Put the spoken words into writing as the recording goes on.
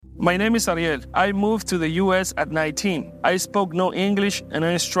My name is Ariel. I moved to the U.S. at 19. I spoke no English and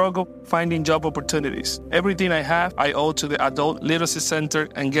I struggled finding job opportunities. Everything I have, I owe to the Adult Literacy Center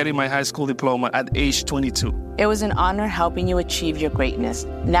and getting my high school diploma at age 22. It was an honor helping you achieve your greatness.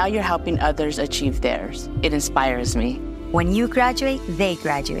 Now you're helping others achieve theirs. It inspires me. When you graduate, they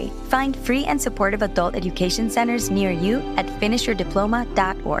graduate. Find free and supportive adult education centers near you at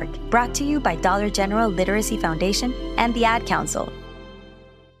finishyourdiploma.org. Brought to you by Dollar General Literacy Foundation and the Ad Council.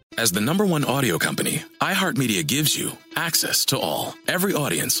 As the #1 audio company, iHeartMedia gives you access to all. Every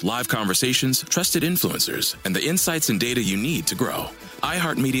audience, live conversations, trusted influencers, and the insights and data you need to grow.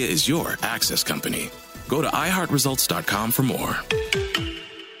 iHeartMedia is your access company. Go to iHeartResults.com for more.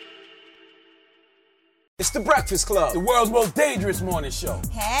 It's The Breakfast Club, the world's most dangerous morning show.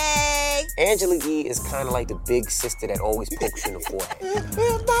 Hey! Angela Yee is kind of like the big sister that always pokes you in the forehead.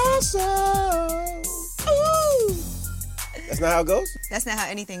 That's not how it goes? That's not how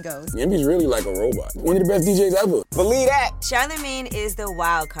anything goes. Yemi's really like a robot. One of the best DJs ever. Believe that. Charlamagne is the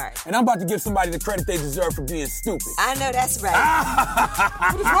wild card. And I'm about to give somebody the credit they deserve for being stupid. I know that's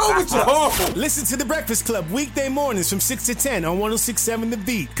right. What is wrong with you? Listen to The Breakfast Club weekday mornings from 6 to 10 on 106.7 The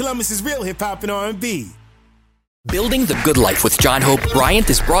Beat. Columbus's real hip-hop and R&B. Building the Good Life with John Hope Bryant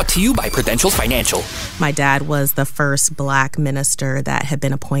is brought to you by Prudential Financial. My dad was the first Black minister that had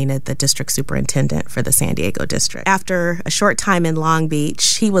been appointed the district superintendent for the San Diego district. After a short time in Long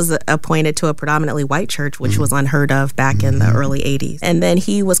Beach, he was appointed to a predominantly white church, which was unheard of back in the early 80s. And then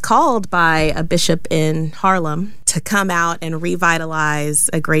he was called by a bishop in Harlem to come out and revitalize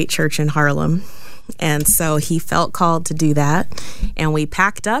a great church in Harlem. And so he felt called to do that. And we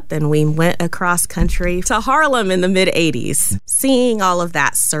packed up and we went across country to Harlem in the mid-'80s. Seeing all of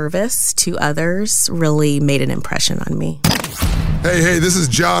that service to others really made an impression on me. Hey, this is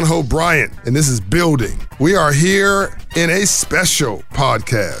John Hope Bryant, and this is Building. We are here in a special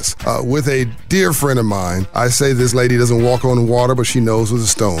podcast with a dear friend of mine. I say this lady doesn't walk on water, but she knows where the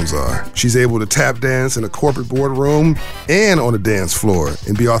stones are. She's able to tap dance in a corporate boardroom and on a dance floor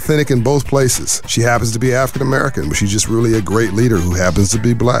and be authentic in both places. She happens to be African American, but she's just really a great leader who happens to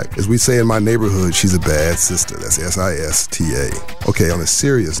be Black. As we say in my neighborhood, she's a bad sister. That's SISTA. Okay, on a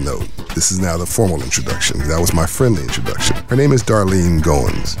serious note, this is now the formal introduction. That was my friendly introduction. Her name is Darlene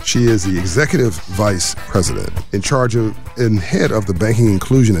Goins. She is the Executive Vice President in charge of and head of the Banking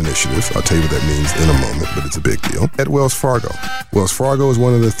Inclusion Initiative. I'll tell you what that means in a moment, but it's a big deal. At Wells Fargo. Wells Fargo is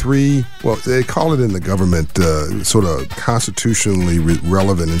one of the three, well, they call it in the government sort of constitutionally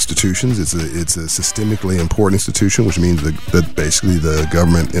relevant institutions. It's a systemically important institution, which means that basically the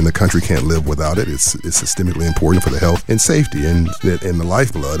government in the country can't live without it. It's systemically important for the health and safety and the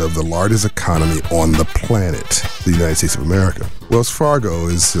lifeblood of the largest economy on the planet, the United States of America. Wells Fargo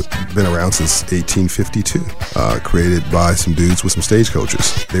has been around since 1852, created by some dudes with some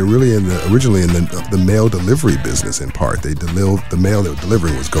stagecoaches. They were really originally in the mail delivery business in part. The mail they were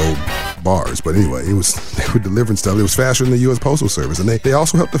delivering was gold bars, but anyway, they were delivering stuff. It was faster than the U.S. Postal Service, and they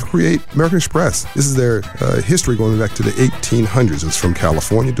also helped to create American Express. This is their history going back to the 1800s. It's from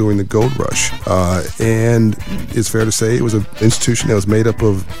California during the gold rush, and it's fair to say it was an institution that was made up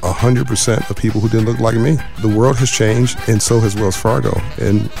of 100% of people who didn't look like me. The world has changed, and so has Wells Fargo,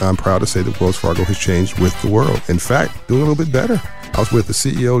 and I'm proud to say that Wells Fargo has changed with the world. In fact, doing a little bit better. I was with the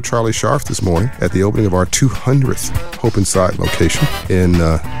CEO, Charlie Scharf, this morning at the opening of our 200th Hope Inside location in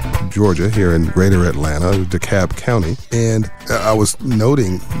Georgia, here in greater Atlanta, DeKalb County. And I was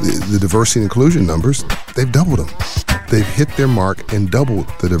noting the diversity and inclusion numbers. They've doubled them. They've hit their mark and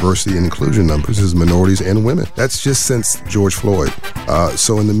doubled the diversity and inclusion numbers as minorities and women. That's just since George Floyd.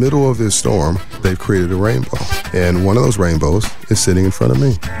 So in the middle of this storm, they've created a rainbow. And one of those rainbows is sitting in front of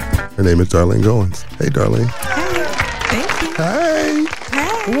me. Her name is Darlene Goins. Hey, Darlene. Hey, thank you. Hey.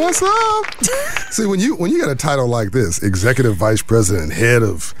 Hey. What's up? See, when you got a title like this, Executive Vice President, Head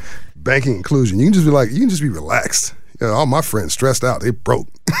of Banking Inclusion, you can just be relaxed. You know, all my friends stressed out. They broke.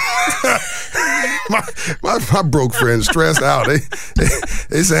 my broke friends stressed out.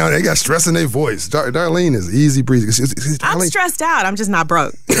 They got stress in their voice. Darlene is easy breezy. I'm stressed out. I'm just not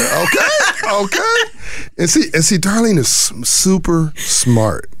broke. Okay. And see, Darlene is super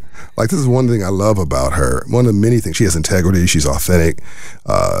smart. Like, this is one thing I love about her. One of the many things. She has integrity. She's authentic.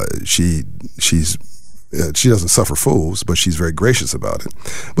 She doesn't suffer fools, but she's very gracious about it.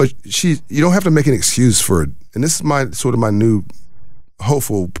 But you don't have to make an excuse for it. And this is my new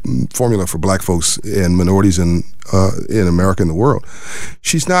hopeful formula for Black folks and minorities in America and the world.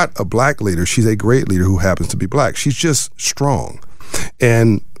 She's not a Black leader. She's a great leader who happens to be Black. She's just strong.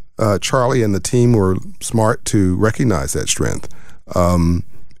 And Charlie and the team were smart to recognize that strength.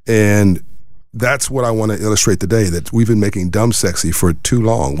 And that's what I want to illustrate today, that we've been making dumb sexy for too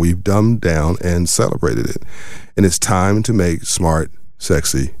long. We've dumbed down and celebrated it. And it's time to make smart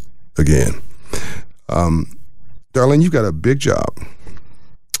sexy again. Darlene, you've got a big job.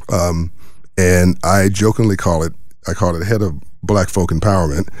 And I jokingly call it head of Black folk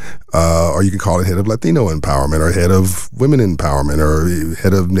empowerment, or you can call it head of Latino empowerment, or head of women empowerment, or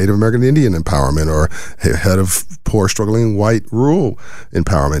head of Native American Indian empowerment, or head of poor, struggling, white, rural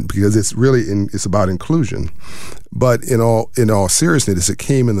empowerment, because it's really it's about inclusion. But in all seriousness, it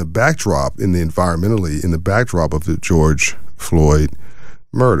came in the backdrop, in the backdrop of the George Floyd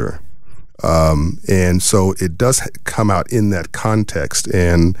murder. And so it does come out in that context.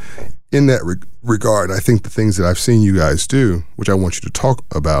 And in that regard, I think the things that I've seen you guys do, which I want you to talk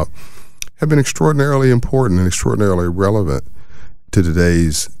about, have been extraordinarily important and extraordinarily relevant to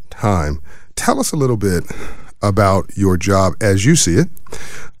today's time. Tell us a little bit about your job as you see it.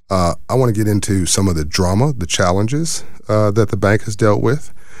 I want to get into some of the drama, the challenges that the bank has dealt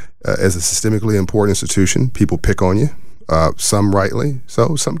with. As a systemically important institution, people pick on you. Some rightly.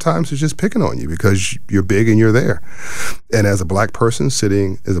 So sometimes it's just picking on you because you're big and you're there. And as a black person as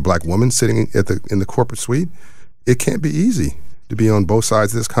a black woman sitting in the corporate suite, it can't be easy to be on both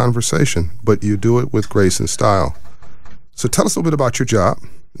sides of this conversation, but you do it with grace and style. So tell us a little bit about your job, and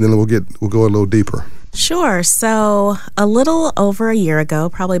then we'll go a little deeper. Sure. So a little over a year ago,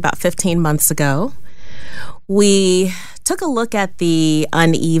 probably about 15 months ago, we took a look at the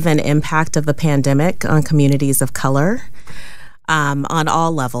uneven impact of the pandemic on communities of color on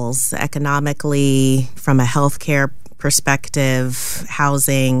all levels, economically, from a healthcare perspective,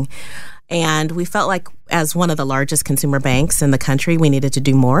 housing. And we felt like as one of the largest consumer banks in the country, we needed to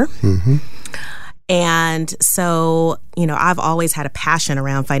do more. Mm-hmm. And so, I've always had a passion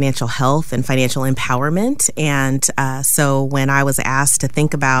around financial health and financial empowerment. And so when I was asked to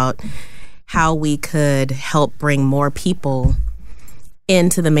think about how we could help bring more people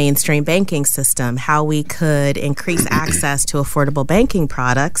into the mainstream banking system, how we could increase access to affordable banking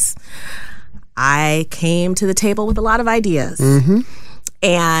products, I came to the table with a lot of ideas. Mm-hmm.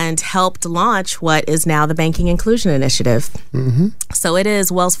 And helped launch what is now the Banking Inclusion Initiative. Mm-hmm. So it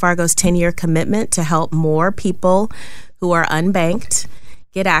is Wells Fargo's 10-year commitment to help more people who are unbanked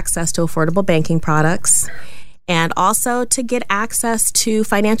get access to affordable banking products, and also to get access to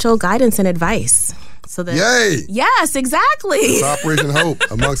financial guidance and advice. So that, yay! Yes, exactly. It's Operation Hope,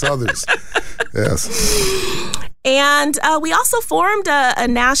 amongst others. Yes. And we also formed a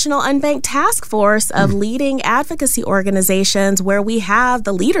national unbanked task force of leading advocacy organizations where we have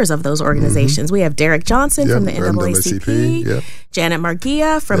the leaders of those organizations. Mm-hmm. We have Derek Johnson from the NAACP, yep. Janet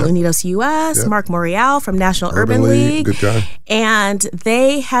Marguia from Unidos US, yep. Mark Morial from National Urban League. Good guy. And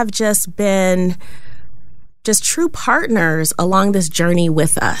they have just been true partners along this journey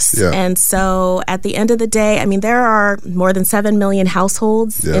with us. Yeah. And so at the end of the day, there are more than 7 million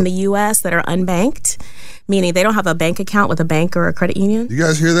households in the U.S. that are unbanked, meaning they don't have a bank account with a bank or a credit union. You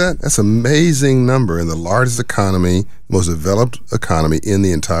guys hear that? That's an amazing number in the largest economy, most developed economy in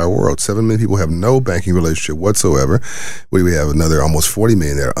the entire world. 7 million people have no banking relationship whatsoever. We have another almost 40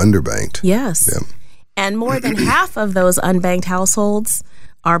 million that are underbanked. Yes. Yeah. And more than half of those unbanked households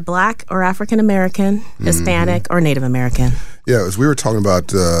are Black or African American, Hispanic, or Native American. Yeah, as we were talking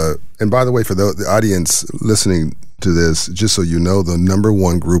about, and by the way, for the audience listening to this, just so you know, the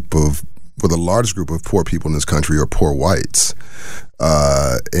largest group of poor people in this country are poor whites.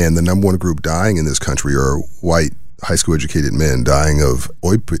 And the number one group dying in this country are white high school educated men dying of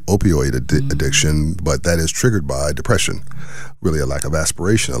opioid addiction, but that is triggered by depression, really a lack of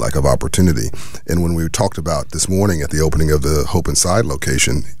aspiration, a lack of opportunity. And when we talked about this morning at the opening of the Hope Inside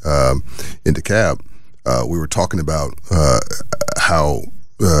location in DeKalb, we were talking about how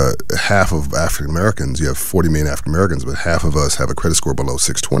half of African Americans, you have 40 million African Americans, but half of us have a credit score below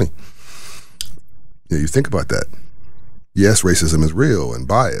 620. You think about that. Yes, racism is real and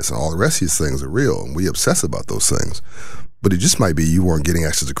bias and all the rest of these things are real, and we obsess about those things. But it just might be you weren't getting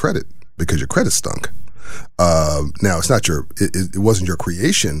access to credit because your credit stunk. Now, it's not it wasn't your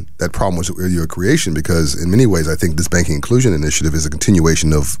creation. That problem was your creation because in many ways I think this Banking Inclusion Initiative is a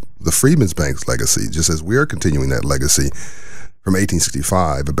continuation of the Freedmen's Bank's legacy, just as we're continuing that legacy from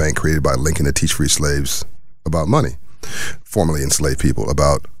 1865, a bank created by Lincoln to teach free slaves about money, formerly enslaved people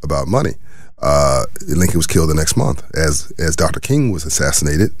about money. Lincoln was killed the next month as Dr. King was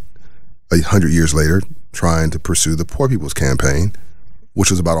assassinated 100 years later, trying to pursue the Poor People's Campaign,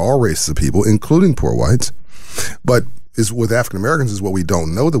 which was about all races of people, including poor whites. But with African Americans is what we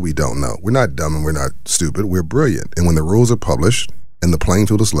don't know that we don't know. We're not dumb and we're not stupid. We're brilliant. And when the rules are published and the playing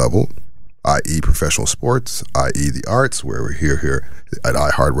field is leveled, i.e. professional sports, i.e. the arts, where we're here at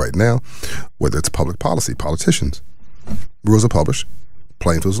iHeart right now, whether it's public policy, politicians. Rules are published,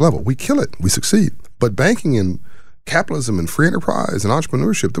 playing fields level. We kill it. We succeed. But banking and capitalism and free enterprise and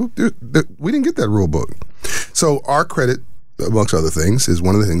entrepreneurship, we didn't get that rule book. So our credit, amongst other things, is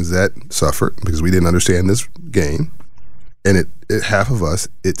one of the things that suffered because we didn't understand this game. And half of us,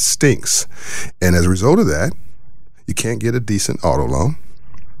 it stinks. And as a result of that, you can't get a decent auto loan.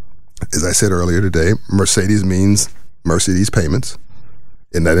 As I said earlier today, Mercedes means Mercedes payments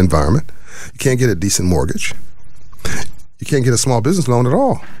in that environment. You can't get a decent mortgage. You can't get a small business loan at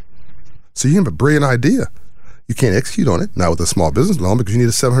all. So you have a brilliant idea. You can't execute on it, not with a small business loan, because you need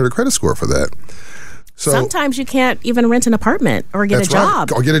a 700 credit score for that. So sometimes you can't even rent an apartment or get a job.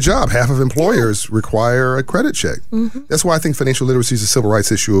 Right. Or get a job. Half of employers require a credit check. Mm-hmm. That's why I think financial literacy is a civil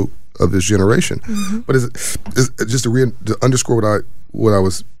rights issue of this generation. Mm-hmm. But just to underscore what I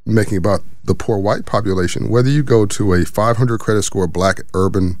was making about the poor white population, whether you go to a 500 credit score black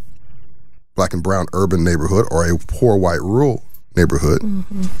and brown urban neighborhood or a poor white rural neighborhood,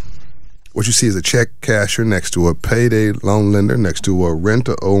 mm-hmm. what you see is a check casher next to a payday loan lender, next to a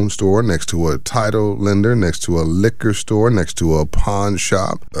rent-to-own store, next to a title lender, next to a liquor store, next to a pawn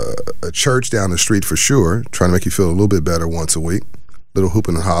shop, a church down the street for sure, trying to make you feel a little bit better once a week. Little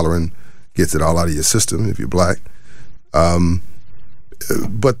hooping and hollering gets it all out of your system if you're black.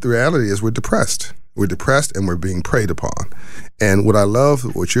 But the reality is we're depressed. We're depressed and we're being preyed upon. And what I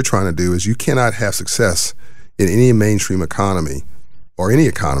love, what you're trying to do is you cannot have success in any mainstream economy or any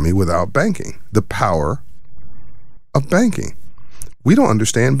economy without banking, the power of banking. We don't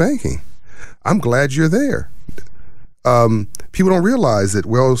understand banking. I'm glad you're there. People don't realize that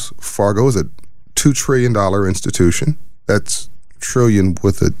Wells Fargo is a $2 trillion institution. That's trillion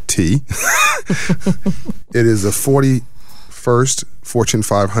with a T. It is a 41st Fortune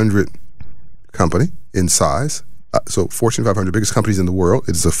 500 company in size. So Fortune 500, biggest companies in the world.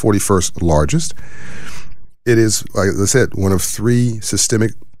 It is the 41st largest. It is, like I said, one of 3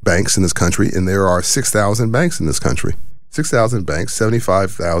 systemic banks in this country, and there are 6,000 banks in this country. 6,000 banks,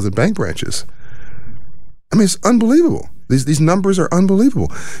 75,000 bank branches. I mean, it's unbelievable. These numbers are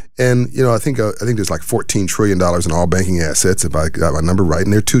unbelievable. And, you know, I think there's like $14 trillion in all banking assets, if I got my number right,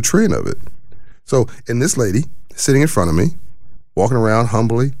 and there are $2 trillion of it. So, and this lady sitting in front of me, walking around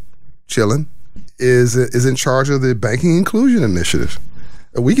humbly, chilling, is in charge of the Banking Inclusion Initiative.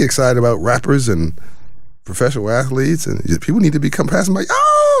 We get excited about rappers and professional athletes, and people need to become passing by.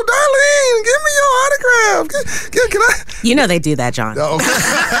 Oh, Darlene, give me your autograph. Can I? You know they do that, John.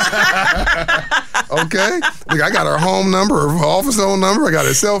 Okay. Look, I got her home number, her office phone number. I got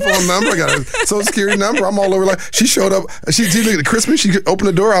her cell phone number. I got her social security number. I'm all over. Like she showed up. She looked at Christmas. She opened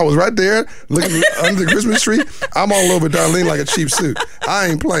the door. I was right there looking under the Christmas tree. I'm all over Darlene like a cheap suit. I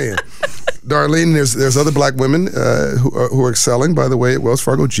ain't playing. Darlene, there's other black women who are excelling, by the way, at Wells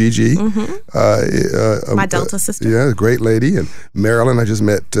Fargo. Gigi, mm-hmm. My Delta sister. Yeah, a great lady. And Marilyn, I just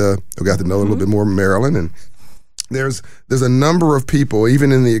met. I got to know a little bit more Marilyn. And there's a number of people,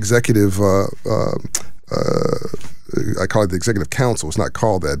 even in the executive. I call it the executive council. It's not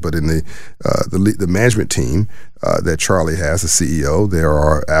called that, but in the management team that Charlie has, the CEO, there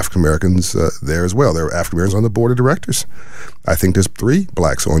are African Americans there as well. There are African Americans on the board of directors. I think there's 3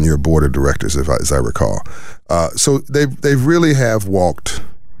 blacks on your board of directors, as I recall. So they really have walked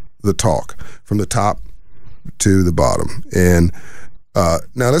the talk from the top to the bottom. And now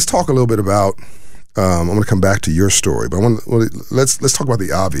let's talk a little bit about. I'm going to come back to your story, but let's talk about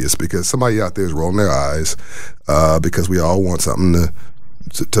the obvious, because somebody out there is rolling their eyes because we all want something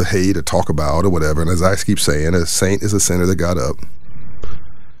to hate or talk about or whatever. And as I keep saying, a saint is a sinner that got up.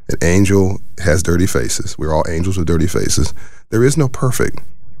 An angel has dirty faces. We're all angels with dirty faces. There is no perfect.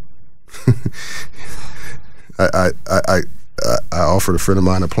 I offered a friend of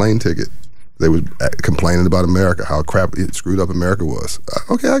mine a plane ticket. They were complaining about America, how screwed up America was.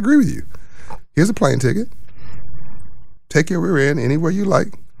 Okay, I agree with you. Here's a plane ticket. Take your rear end anywhere you like.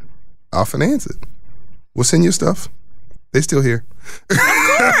 I'll finance it. We'll send you stuff. They're still here. Of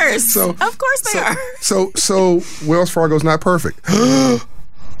course. Of course they are. So Wells Fargo's not perfect.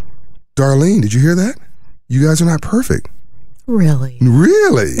 Darlene, did you hear that? You guys are not perfect. Really?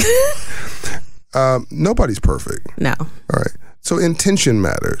 Really? Nobody's perfect. No. All right. So intention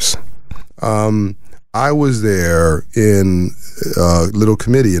matters. I was there in a little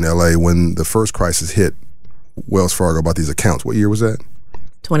committee in L.A. when the first crisis hit Wells Fargo about these accounts. What year was that?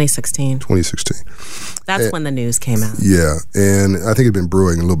 2016. 2016. That's when the news came out. Yeah, and I think it had been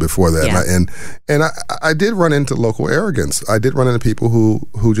brewing a little before that. Yeah. And I did run into local arrogance. I did run into people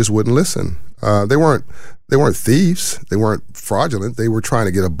who just wouldn't listen. They weren't thieves. They weren't fraudulent. They were trying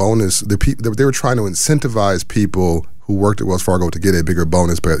to get a bonus. They were trying to incentivize people who worked at Wells Fargo to get a bigger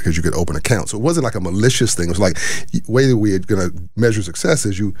bonus because you could open accounts. So it wasn't like a malicious thing. It was like the way that we are going to measure success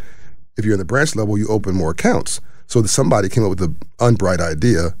is if you're in the branch level, you open more accounts. So somebody came up with the unbright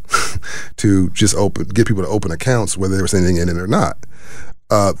idea to just get people to open accounts, whether there was anything in it or not,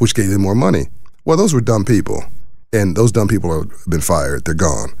 which gave them more money. Well, those were dumb people, and those dumb people have been fired. They're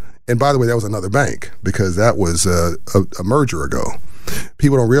gone. And by the way, that was another bank because that was a merger ago.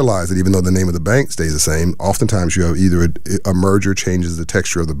 People don't realize that even though the name of the bank stays the same, oftentimes you have either a merger changes the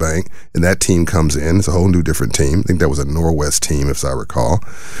texture of the bank, and that team comes in. It's a whole new different team. I think that was a Norwest team, if I recall.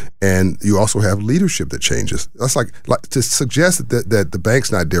 And you also have leadership that changes. That's like to suggest that the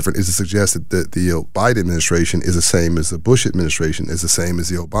bank's not different is to suggest that the Biden administration is the same as the Bush administration, is the same as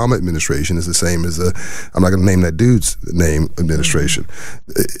the Obama administration, is the same as I'm not going to name that dude's name, administration.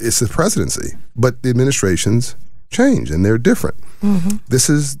 Mm-hmm. It's the presidency. But the administrations change, and they're different. Mm-hmm. This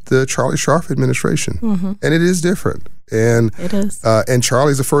is the Charlie Scharf administration, mm-hmm. and it is different. And it is. And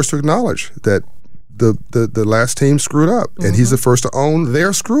Charlie's the first to acknowledge that the last team screwed up, mm-hmm. and he's the first to own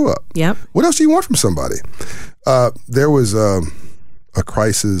their screw up. Yep. What else do you want from somebody? There was a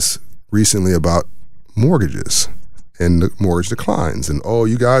crisis recently about mortgages and the mortgage declines, and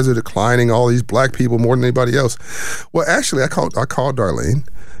you guys are declining all these black people more than anybody else. Well, actually, I called Darlene.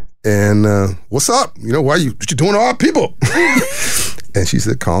 And what's up? What you doing to our people? And she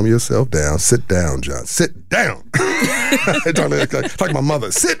said, calm yourself down. Sit down, John. Sit down. like my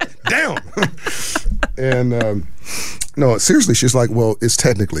mother. Sit down. And no, seriously, she's like, well, it's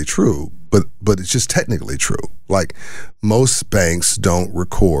technically true, but it's just technically true. Like most banks don't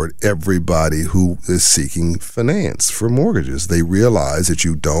record everybody who is seeking finance for mortgages. They realize that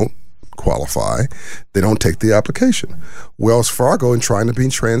you don't qualify, they don't take the application. Wells Fargo, in trying to be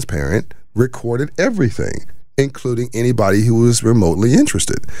transparent, recorded everything, including anybody who was remotely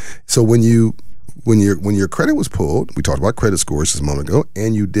interested. So when your credit was pulled, we talked about credit scores just a moment ago,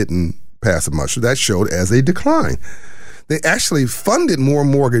 and you didn't pass a much, so that showed as a decline. They actually funded more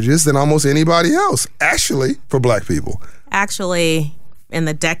mortgages than almost anybody else, actually, for black people. Actually, in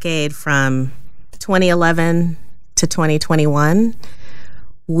the decade from 2011 to 2021,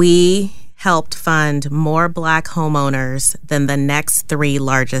 we helped fund more black homeowners than the next three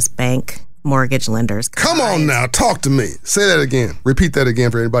largest bank mortgage lenders combined. Come on now, talk to me. Say that again. Repeat that again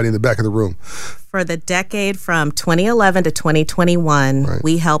for anybody in the back of the room. For the decade from 2011 to 2021, right,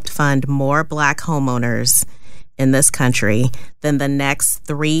 we helped fund more black homeowners in this country than the next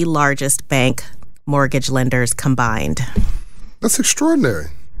three largest bank mortgage lenders combined. That's extraordinary.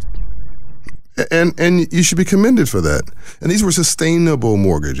 And you should be commended for that. And these were sustainable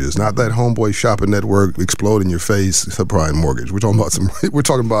mortgages, not that homeboy shopping network explode in your face subprime mortgage. We're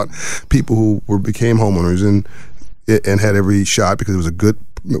talking about people who became homeowners and had every shot because it was a good,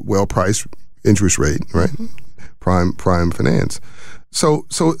 well-priced interest rate, right? Mm-hmm. Prime finance. So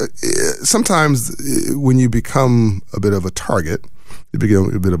sometimes when you become a bit of a target, you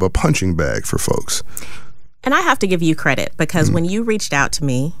become a bit of a punching bag for folks. And I have to give you credit because when you reached out to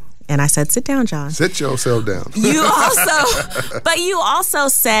me, and I said, sit down, John. Sit yourself down. You also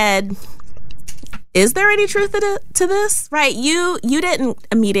said, is there any truth to this? Right? You didn't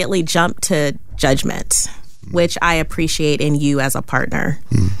immediately jump to judgment, which I appreciate in you as a partner.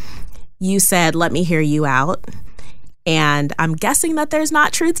 You said, let me hear you out. And I'm guessing that there's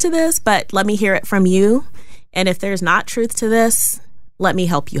not truth to this, but let me hear it from you. And if there's not truth to this, let me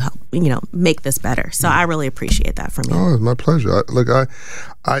help you make this better. So I really appreciate that from you. Oh, it's my pleasure.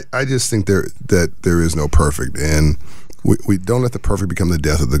 I just think that there is no perfect, and we don't let the perfect become the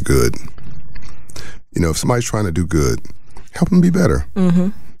death of the good. If somebody's trying to do good, help them be better. Mm-hmm.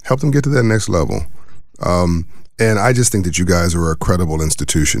 Help them get to that next level. And I just think that you guys are a credible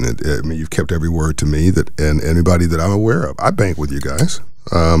institution. I mean, you've kept every word to me and anybody that I'm aware of. I bank with you guys,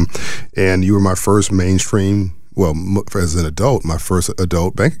 and you were my first mainstream. Well, as an adult, my first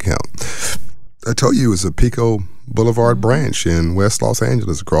adult bank account. I told you it was a Pico Boulevard branch in West Los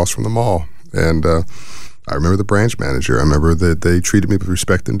Angeles across from the mall. And I remember the branch manager. I remember that they treated me with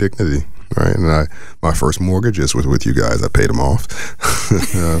respect and dignity. Right, and my first mortgages was with you guys. I paid them off.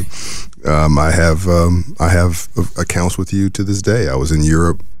 I have accounts with you to this day. I was in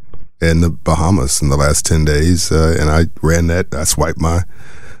Europe and the Bahamas in the last 10 days, and I ran that. I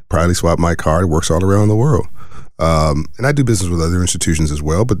proudly swiped my card. It works all around the world. And I do business with other institutions as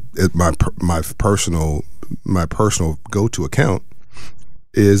well, but my personal go-to account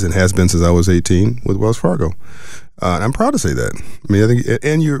is and has been since I was 18 with Wells Fargo. And I'm proud to say that. I mean, I think,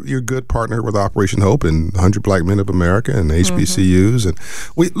 and you're a good partner with Operation Hope and 100 Black Men of America and HBCUs.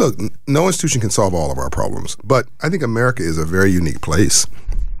 And look, no institution can solve all of our problems, but I think America is a very unique place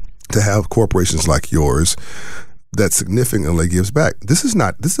to have corporations like yours that significantly gives back. This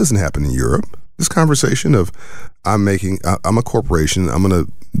doesn't happen in Europe. This conversation of I'm a corporation, I'm going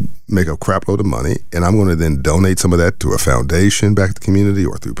to make a crap load of money, and I'm going to then donate some of that to a foundation back to the community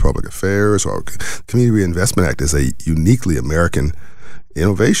or through public affairs, or Community Reinvestment Act is a uniquely American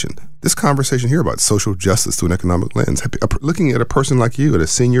innovation. This conversation here about social justice through an economic lens, looking at a person like you at a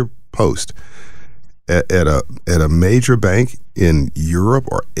senior post at a major bank in Europe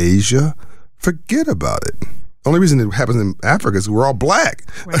or Asia, forget about it. Only reason it happens in Africa is we're all black,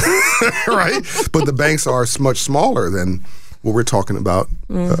 right? But the banks are much smaller than what we're talking about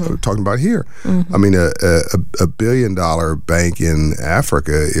here. I mean, a $1 billion bank in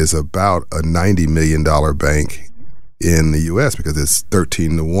Africa is about a $90 million bank in the U.S. because it's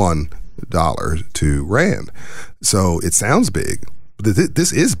 13 to $1 to Rand. So it sounds big, but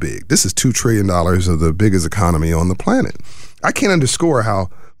this is big. This is $2 trillion of the biggest economy on the planet. I can't underscore how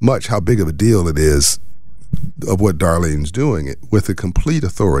big of a deal it is of what Darlene's doing with the complete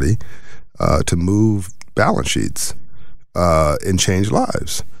authority to move balance sheets and change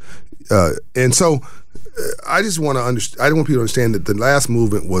lives. And so I just want to understand. I don't want people to understand that the last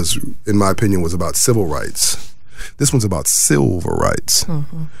movement was, in my opinion, was about civil rights. This one's about silver rights.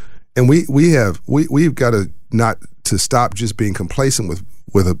 And we've got to not to stop just being complacent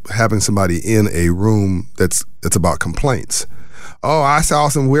with having somebody in a room that's about complaints. Oh, I saw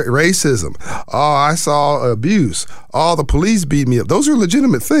some racism. Oh, I saw abuse. Oh, the police beat me up. Those are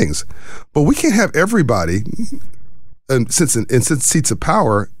legitimate things. But we can't have everybody since seats of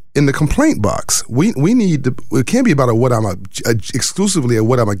power in the complaint box. We need to. It can't be about exclusively a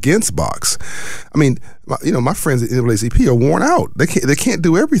what I'm against box. I mean, my friends at NAACP are worn out. They can't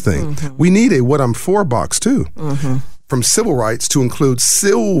do everything. We need a what I'm for box too. From civil rights to include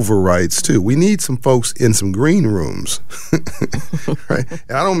silver rights too. We need some folks in some green rooms, right?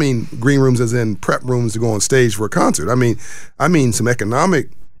 And I don't mean green rooms as in prep rooms to go on stage for a concert. I mean some economic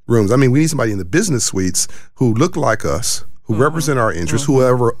rooms. I mean, we need somebody in the business suites who look like us, who represent our interests,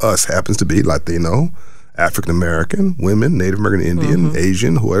 whoever us happens to be, Latino, African American, women, Native American Indian,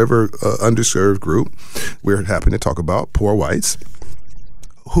 Asian, whatever underserved group we're happy to talk about, poor whites.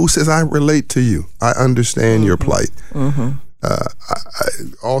 Who says I relate to you? I understand your plight.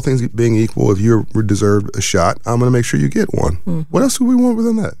 All things being equal, if you deserve a shot, I'm going to make sure you get one. What else do we want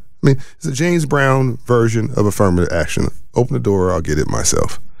within that? I mean, it's a James Brown version of affirmative action. Open the door, I'll get it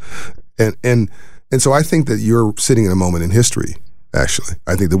myself. And so I think that you're sitting in a moment in history, actually.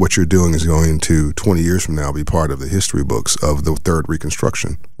 I think that what you're doing is going to, 20 years from now, be part of the history books of the third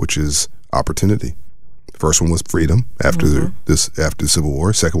Reconstruction, which is opportunity. First one was freedom after the Civil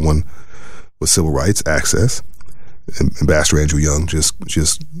War. Second one was civil rights, access. Ambassador Andrew Young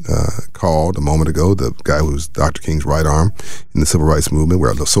just called a moment ago, the guy who was Dr. King's right arm in the civil rights movement.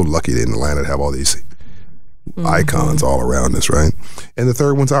 We're so lucky in Atlanta to have all these icons all around us, right? And the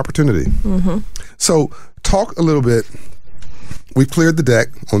third one's opportunity. So talk a little bit. We cleared the deck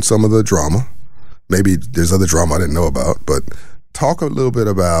on some of the drama. Maybe there's other drama I didn't know about, but talk a little bit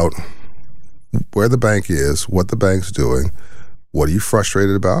about where the bank is, what the bank's doing, what are you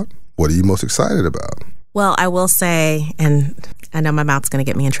frustrated about, what are you most excited about? Well, I will say, and I know my mouth's going to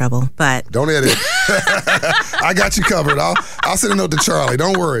get me in trouble, but... Don't edit. I got you covered. I'll send a note to Charlie.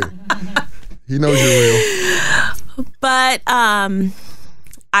 Don't worry. He knows you're real. But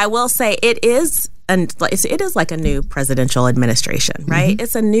I will say it is like a new presidential administration, right?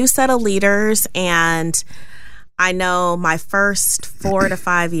 It's a new set of leaders, and I know my first 4 to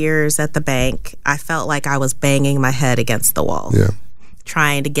 5 years at the bank, I felt like I was banging my head against the wall,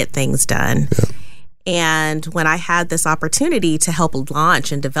 trying to get things done. And when I had this opportunity to help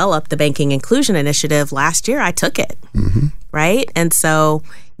launch and develop the Banking Inclusion Initiative last year, I took it, right? And so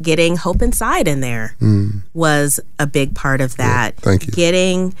getting Hope Inside in there was a big part of that. Thank you.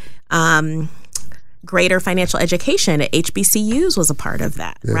 Getting greater financial education at HBCUs was a part of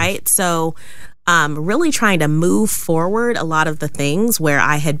that, right? So really trying to move forward a lot of the things where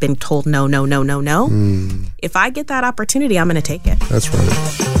I had been told no. If I get that opportunity, I'm going to take it. That's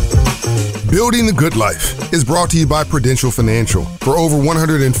right. Building the Good Life is brought to you by Prudential Financial. For over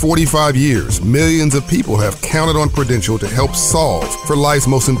 145 years, millions of people have counted on Prudential to help solve for life's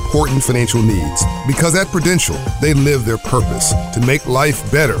most important financial needs. Because at Prudential, they live their purpose to make life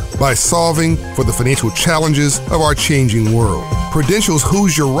better by solving for the financial challenges of our changing world. Prudential's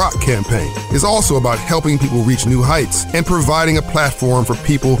Who's Your Rock campaign is also about helping people reach new heights and providing a platform for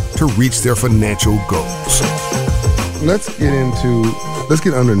people to reach their financial goals. let's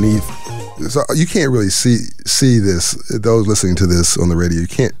get underneath. So you can't really see this. Those listening to this on the radio, you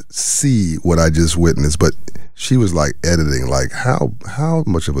can't see what I just witnessed. But she was like editing, like how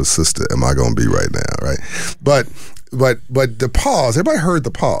much of a sister am I going to be right now, right? But the pause. Everybody heard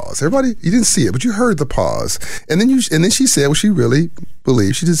the pause. Everybody, you didn't see it, but you heard the pause. And then she said what she really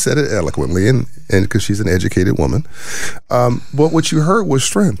believed. She just said it eloquently, and because she's an educated woman. But what you heard was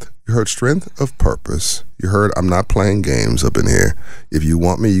strength. You heard strength of purpose. You heard, I'm not playing games up in here. If you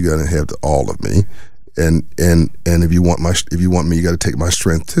want me, you're gonna have all of me, and if you want me, you got to take my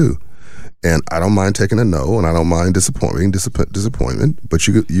strength too. And I don't mind taking a no, and I don't mind disappointment. But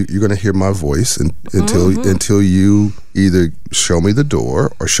you're gonna hear my voice until you either show me the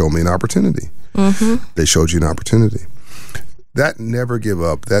door or show me an opportunity. Mm-hmm. They showed you an opportunity. That never give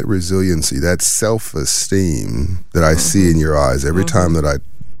up, that resiliency, that self-esteem that I see in your eyes every time that I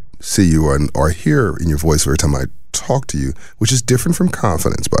see you or hear in your voice every time I talk to you, which is different from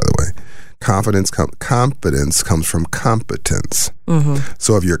confidence, by the way. Confidence comes from competence. Mm-hmm.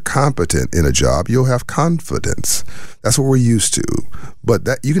 So if you're competent in a job, you'll have confidence. That's what we're used to. But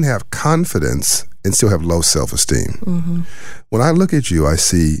that you can have confidence and still have low self-esteem. Mm-hmm. When I look at you, I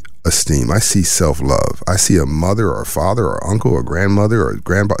see esteem. I see self-love. I see a mother or a father or uncle or grandmother or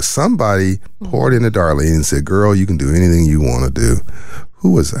grandpa. Somebody poured into Darlene and said, girl, you can do anything you want to do.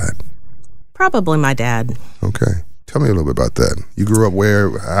 Who was that? Probably my dad. Okay. Tell me a little bit about that. You grew up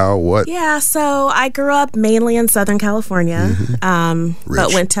where, how, what? Yeah, so I grew up mainly in Southern California. Mm-hmm.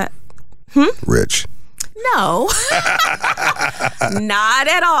 But went to... Rich. No. Not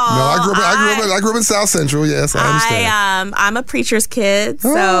at all. No, I grew up in South Central, yes, I understand. I'm a preacher's kid,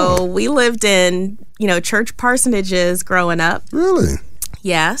 so we lived in, church parsonages growing up. Really?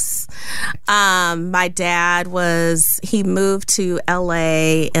 Yes. My dad he moved to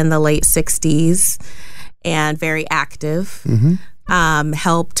LA in the late 60s and very active. Mm-hmm.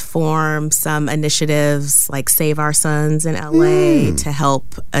 Helped form some initiatives like Save Our Sons in LA to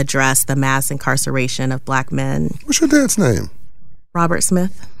help address the mass incarceration of black men. What's your dad's name? Robert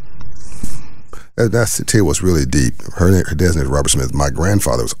Smith. That's to tell you what's really deep. Her dad's name is Robert Smith. My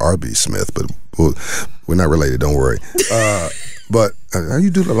grandfather was R.B. Smith, but we're not related, don't worry. But you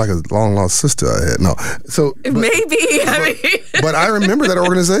do look like a long-lost sister I had. No. So maybe. But I remember that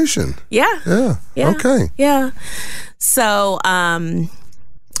organization. Yeah. Okay. Yeah. So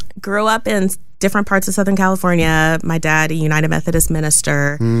grew up in different parts of Southern California. My dad, a United Methodist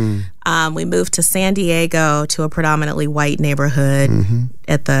minister. We moved to San Diego to a predominantly white neighborhood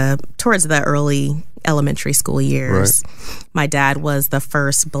towards the early elementary school years. Right. My dad was the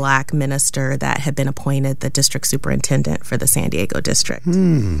first black minister that had been appointed the district superintendent for the San Diego district.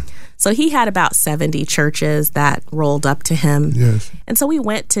 So he had about 70 churches that rolled up to him. Yes. And so we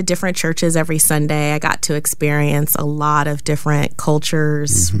went to different churches every Sunday. I got to experience a lot of different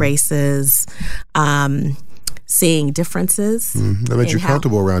cultures, races, seeing differences. That made you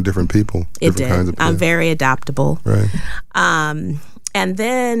comfortable around different people. It did. Kinds of people. I'm very adaptable. Right. And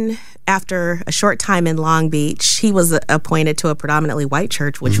then after a short time in Long Beach, he was appointed to a predominantly white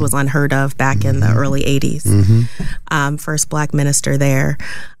church, which was unheard of back in the early 80s. First black minister there.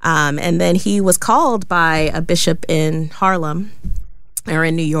 And then he was called by a bishop in Harlem or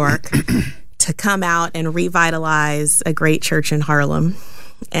in New York to come out and revitalize a great church in Harlem.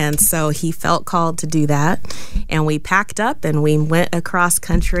 And so he felt called to do that. And we packed up and we went across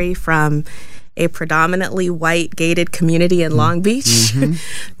country from a predominantly white gated community in Long Beach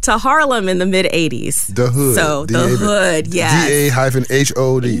to Harlem in the mid-'80s. The hood. So the hood, yes.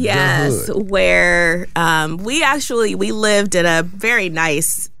 DA-HOD. Yes, the hood. Where we lived in a very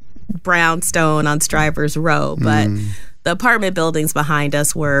nice brownstone on Strivers Row, but the apartment buildings behind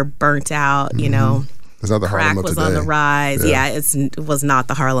us were burnt out, It's not the Crack Harlem of was today. on the rise. Yeah, it was not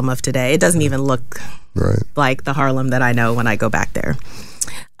the Harlem of today. It doesn't even look like the Harlem that I know when I go back there.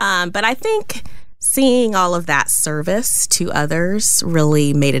 But I think seeing all of that service to others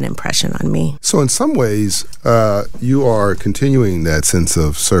really made an impression on me. So in some ways, you are continuing that sense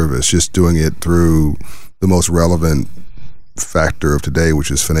of service, just doing it through the most relevant factor of today,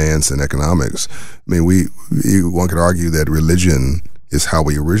 which is finance and economics. I mean, one could argue that religion is how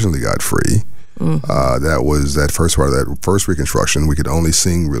we originally got free. That was that first part of that first Reconstruction. We could only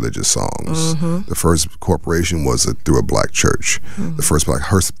sing religious songs. The first corporation was through a black church. The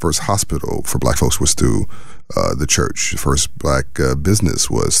first hospital for black folks was through the church. The first black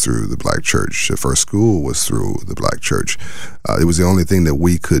business was through the black church. The first school was through the black church. It was the only thing that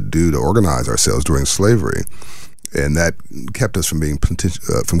we could do to organize ourselves during slavery. and that kept us from being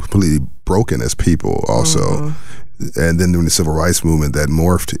from completely broken as people also. And then during the civil rights movement, that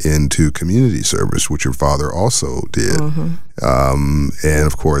morphed into community service, which your father also did. And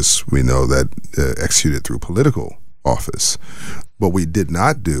of course, we know that executed through political office. What we did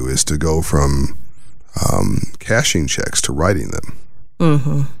not do is to go from cashing checks to writing them.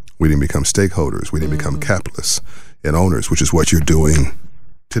 We didn't become stakeholders. We didn't become capitalists and owners, which is what you're doing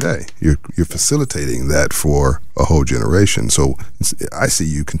today. You're facilitating that for a whole generation. So I see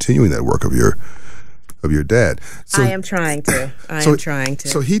you continuing that work of your dad. So, I am trying to. I am trying to.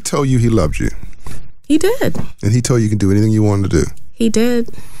 So he told you he loved you. He did. And he told you you can do anything you wanted to do. He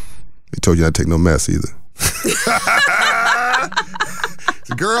did. He told you not to take no mess either.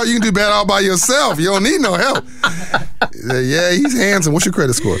 Girl, you can do bad all by yourself. You don't need no help. Yeah, he's handsome. What's your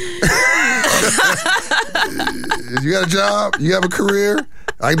credit score? You got a job? You have a career?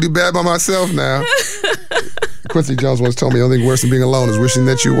 I can do bad by myself now. Quincy Jones once told me the only thing worse than being alone is wishing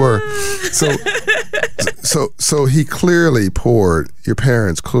that you were. So he clearly poured, your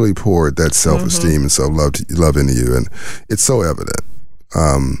parents clearly poured that self-esteem and self-love into you, and it's so evident.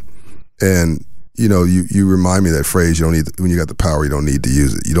 And you know, you remind me of that phrase. You don't need, when you got the power, you don't need to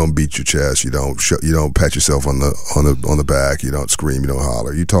use it. You don't beat your chest. You don't pat yourself on the back. You don't scream. You don't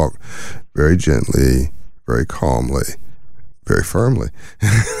holler. You talk very gently, very calmly, very firmly.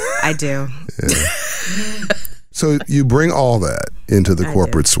 I do. Yeah. So you bring all that into the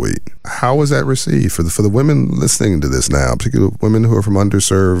corporate suite. How was that received for the women listening to this now, particularly women who are from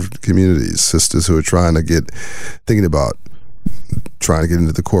underserved communities, sisters who are thinking about trying to get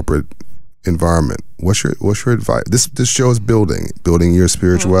into the corporate environment? What's your advice? This show is building your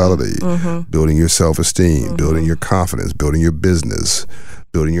spirituality, building your self-esteem, building your confidence, building your business,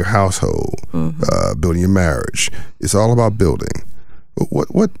 building your household, building your marriage. It's all about building.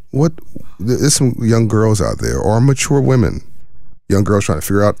 What? There's some young girls out there, or mature women, young girls trying to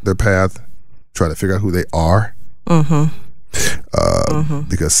figure out their path, trying to figure out who they are.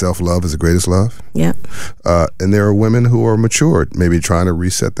 Because self-love is the greatest love. Yeah. And there are women who are matured, maybe trying to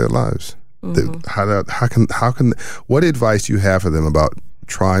reset their lives. What advice do you have for them about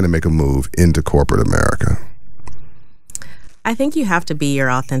trying to make a move into corporate America? I think you have to be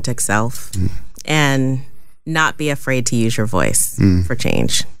your authentic self and not be afraid to use your voice for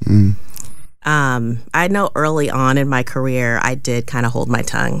change. I know early on in my career, I did kind of hold my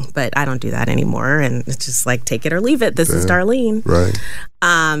tongue, but I don't do that anymore. And it's just like, take it or leave it. This is Darlene. Right.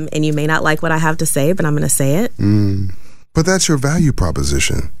 And you may not like what I have to say, but I'm going to say it. But that's your value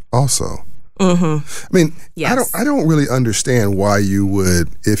proposition also. I mean, yes. I don't really understand why you would,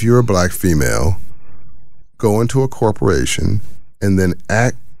 if you're a black female, go into a corporation and then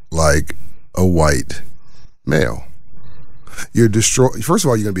act like a white male. First of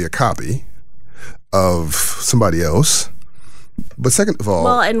all, you're going to be a copy of somebody else. But second of all...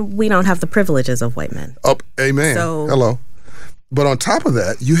 Well, and we don't have the privileges of white men. Oh, amen. So, hello. But on top of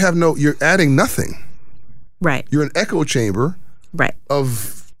that, you're adding nothing. Right. You're an echo chamber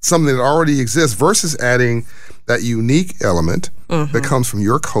of something that already exists versus adding that unique element that comes from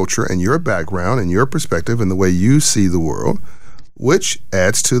your culture and your background and your perspective and the way you see the world, which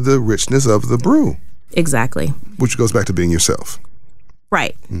adds to the richness of the brew. Exactly. Which goes back to being yourself.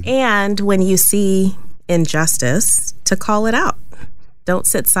 Right. And when you see injustice, to call it out. Don't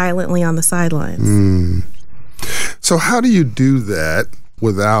sit silently on the sidelines. So how do you do that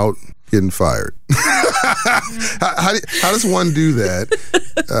without getting fired? How does one do that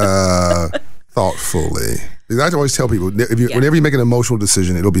thoughtfully? Because I always tell people, whenever you make an emotional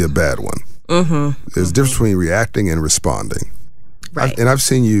decision, it'll be a bad one. There's a difference between reacting and responding. Right.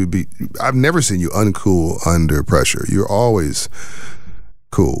 I've never seen you uncool under pressure. You're always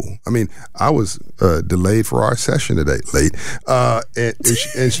cool. I mean, I was delayed for our session today, late, and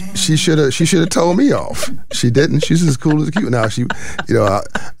she should have told me off. She didn't. She's as cool as a cucumber. Now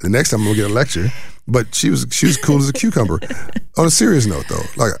the next time I'm gonna get a lecture, but she was cool as a cucumber. On a serious note, though,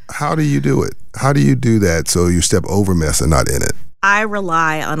 like, how do you do it? How do you do that so you step over mess and not in it? I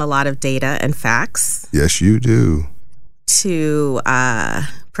rely on a lot of data and facts. Yes, you do. To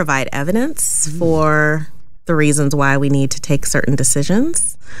provide evidence for the reasons why we need to take certain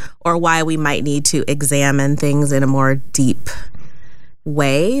decisions or why we might need to examine things in a more deep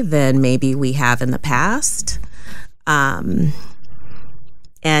way than maybe we have in the past. And,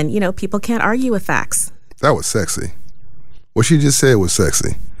 people can't argue with facts. That was sexy. What she just said was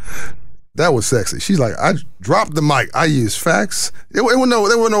sexy. That was sexy. She's like, I dropped the mic. I used facts. There were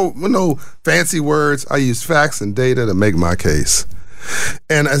no fancy words. I used facts and data to make my case.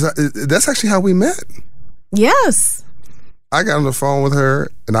 And that's actually how we met. Yes. I got on the phone with her,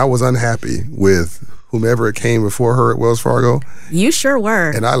 and I was unhappy with whomever it came before her at Wells Fargo. You sure were.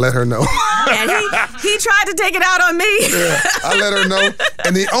 And I let her know. And he tried to take it out on me. Yeah, I let her know.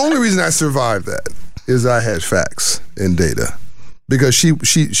 And the only reason I survived that is I had facts and data. Because she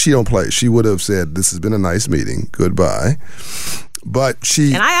don't play. She would have said, this has been a nice meeting. Goodbye. But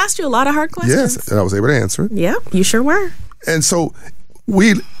she... And I asked you a lot of hard questions. Yes, and I was able to answer it. Yeah, you sure were. And so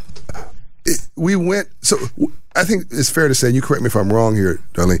we went... So I think it's fair to say, and you correct me if I'm wrong here,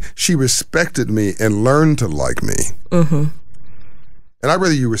 Darlene, she respected me and learned to like me. Mm-hmm. And I'd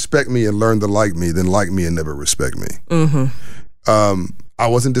rather you respect me and learn to like me than like me and never respect me. Mm-hmm. I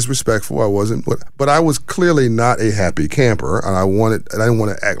wasn't disrespectful. But I was clearly not a happy camper, and I didn't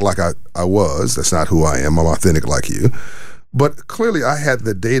want to act like I was. That's not who I am. I'm authentic like you. But clearly, I had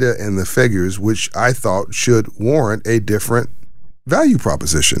the data and the figures, which I thought should warrant a different value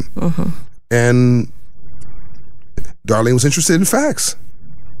proposition. Mm-hmm. And Darlene was interested in facts,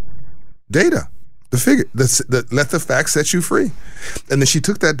 data, the figure. Let the facts set you free. And then she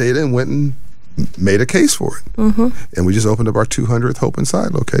took that data and went and made a case for it. Mm-hmm. And we just opened up our 200th Hope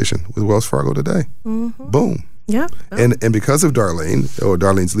Inside location with Wells Fargo today. Mm-hmm. Boom. Yeah. Oh. And because of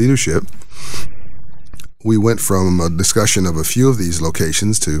Darlene's leadership, we went from a discussion of a few of these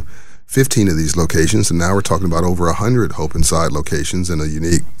locations to 15 of these locations, and now we're talking about over 100 Hope Inside locations in a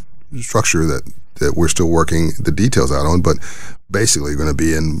unique structure that we're still working the details out on, but basically going to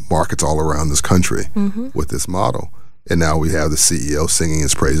be in markets all around this country with this model. And now we have the CEO singing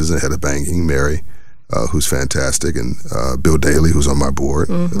his praises and head of banking, Mary, who's fantastic, and Bill Daly, who's on my board,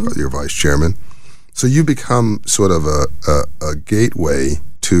 your vice chairman. So you become sort of a gateway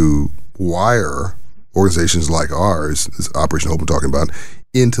to wire organizations like ours, this Operation Hope I'm talking about,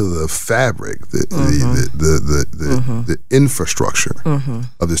 into the fabric, the infrastructure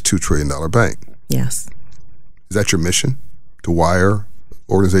of this $2 trillion bank. Yes. Is that your mission? To wire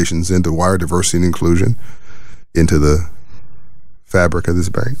organizations into wire diversity and inclusion into the fabric of this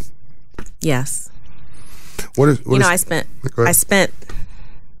bank? Yes. I spent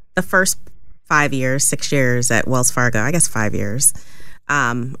the first 6 years at Wells Fargo, I guess 5 years,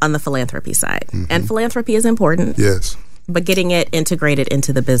 on the philanthropy side. Mm-hmm. And philanthropy is important. Yes. But getting it integrated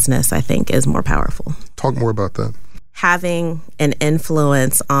into the business, I think, is more powerful. Talk more about that. Having an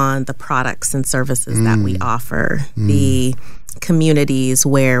influence on the products and services that we offer, the communities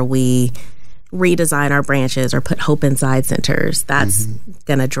where we redesign our branches or put Hope Inside centers, that's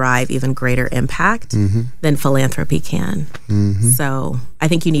going to drive even greater impact than philanthropy can. So I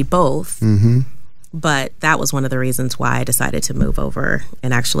think you need both. But that was one of the reasons why I decided to move over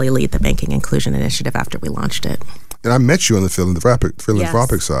and actually lead the Banking Inclusion Initiative after we launched it. And I met you on the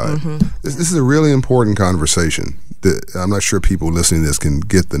philanthropic side. This is a really important conversation. I'm not sure people listening to this can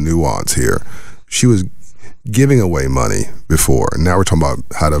get the nuance here. She was giving away money before, and now we're talking about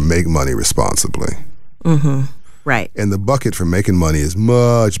how to make money responsibly. Right. And the bucket for making money is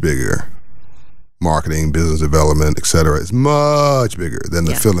much bigger. Marketing, business development, et cetera, is much bigger than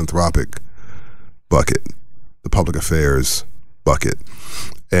the philanthropic bucket, the public affairs bucket.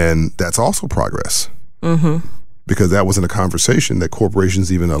 And that's also progress. Because that wasn't a conversation that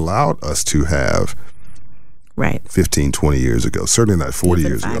corporations even allowed us to have 15, 20 years ago. Certainly not 40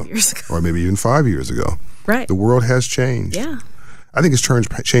 years ago. Or maybe even 5 years ago. Right. The world has changed. Yeah. I think it's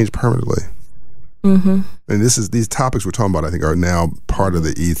changed permanently. And these topics we're talking about, I think, are now part of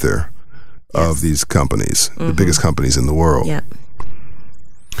the ether of these companies, the biggest companies in the world. Yep.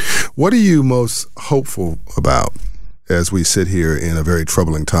 What are you most hopeful about as we sit here in a very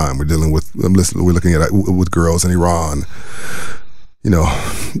troubling time? We're looking at with girls in Iran,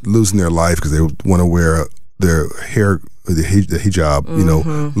 losing their life because they want to wear their hair, the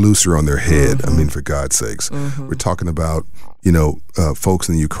hijab, looser on their head. I mean, for God's sakes. We're talking about, folks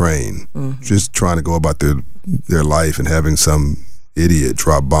in Ukraine just trying to go about their life and having some idiot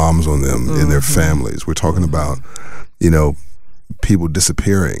drop bombs on them and their families. We're talking about, people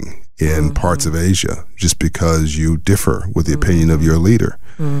disappearing in parts of Asia just because you differ with the opinion of your leader.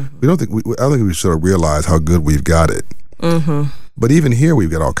 I don't think we sort of realize how good we've got it. But even here,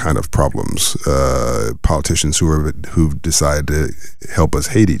 we've got all kind of problems. Politicians who've decided to help us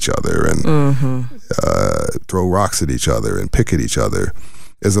hate each other and throw rocks at each other and pick at each other.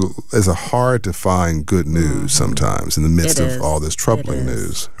 It's a hard to find good news sometimes in the midst of all this troubling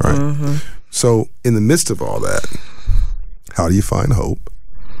news. Right. So in the midst of all that, how do you find hope?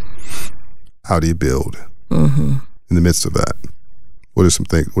 How do you build in the midst of that? What are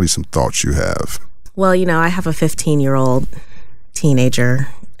some thoughts you have? Well, I have a 15-year-old teenager,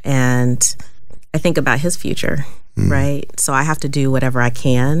 and I think about his future, right? So I have to do whatever I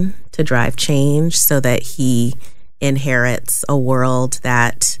can to drive change so that he inherits a world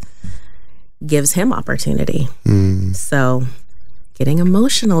that gives him opportunity. So getting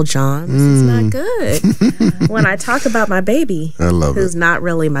emotional, John. This is not good. When I talk about my baby, I love who's not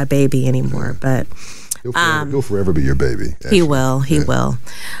really my baby anymore, but he'll forever be your baby. Actually. He will. He will.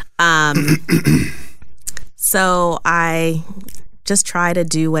 So I just try to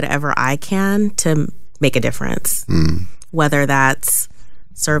do whatever I can to make a difference, whether that's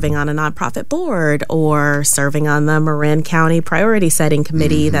serving on a nonprofit board or serving on the Marin County Priority Setting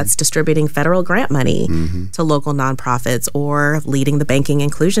Committee that's distributing federal grant money to local nonprofits, or leading the Banking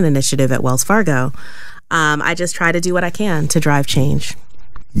Inclusion Initiative at Wells Fargo. I just try to do what I can to drive change.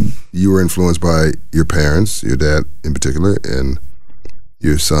 You were influenced by your parents, your dad in particular, and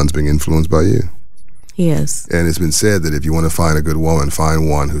your son's being influenced by you. He is. And it's been said that if you want to find a good woman, find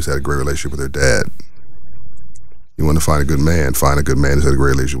one who's had a great relationship with her dad. You want to find a good man who's had a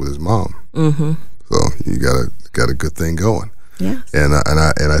great relationship with his mom. So you got a good thing going. Yes. And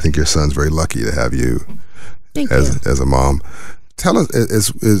I think your son's very lucky to have you as a mom. Tell us, I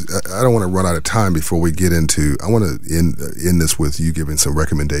don't want to run out of time before we get into, I want to end this with you giving some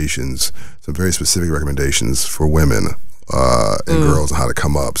recommendations, some very specific recommendations for women and girls on how to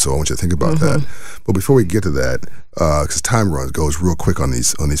come up. So I want you to think about that. But before we get to that, because time goes real quick on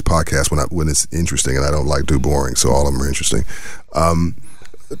these podcasts when it's interesting, and I don't like do boring, so all of them are interesting.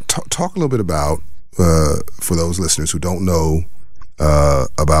 Talk a little bit about, for those listeners who don't know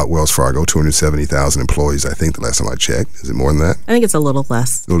about Wells Fargo, 270,000 employees, I think the last time I checked. Is it more than that? I think it's a little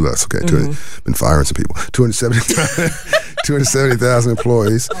less. A little less, okay. Been firing some people. 270,000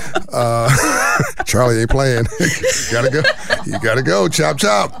 employees. Charlie ain't playing. You gotta go. Chop,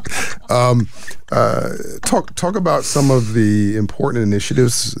 chop. Talk about some of the important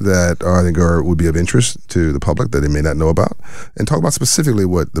initiatives that I think would be of interest to the public that they may not know about, and talk about specifically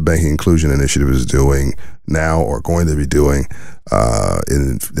what the Banking Inclusion Initiative is doing now or going to be doing,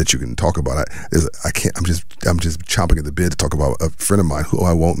 that you can talk about. I'm just chomping at the bit to talk about a friend of mine who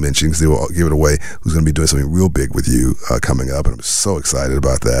I won't mention because they will give it away, who's going to be doing something real big with you coming up, and I'm so excited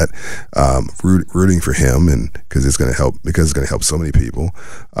about that. Rooting for him, and because it's going to help so many people.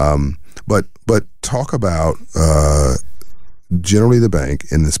 But talk about generally the bank,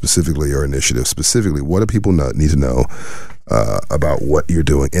 and then specifically your initiative. Specifically, what do people need to know about what you're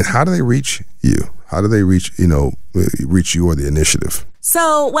doing, and how do they reach you? How do they reach you or the initiative?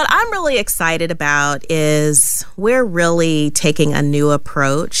 So what I'm really excited about is we're really taking a new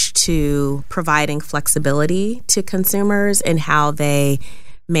approach to providing flexibility to consumers in how they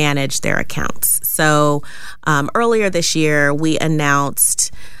manage their accounts. So earlier this year, we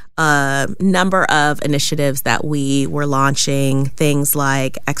announced a number of initiatives that we were launching, things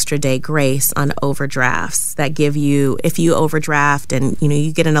like extra day grace on overdrafts that give you, if you overdraft and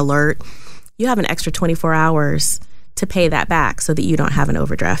you get an alert, you have an extra 24 hours to pay that back so that you don't have an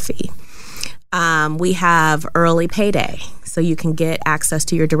overdraft fee. We have early payday, so you can get access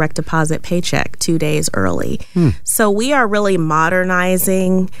to your direct deposit paycheck 2 days early. So we are really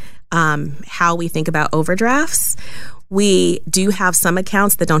modernizing how we think about overdrafts. We do have some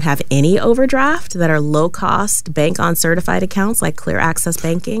accounts that don't have any overdraft, that are low-cost bank-on-certified accounts like Clear Access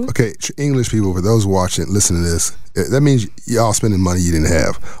Banking. Okay, English people, for those watching, listen to this. That means y'all spending money you didn't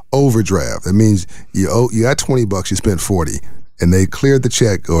have. Overdraft. That means you got $20, you spent $40. And they cleared the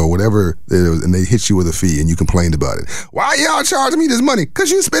check or whatever, and they hit you with a fee, and you complained about it. Why y'all charging me this money?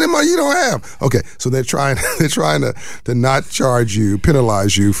 Because you spending money you don't have. Okay, so they're trying to not charge you,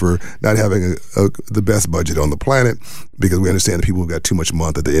 penalize you for not having the best budget on the planet, because we understand that people have got too much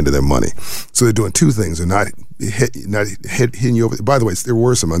month at the end of their money. So they're doing two things. They're not hitting you over. By the way, there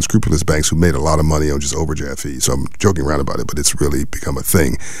were some unscrupulous banks who made a lot of money on just overdraft fees. So I'm joking around about it, but it's really become a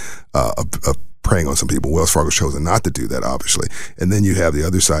thing of preying on some people. Wells Fargo's chosen not to do that, obviously. And then you have the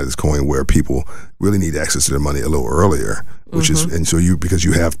other side of this coin where people really need access to their money a little earlier, which is, and so because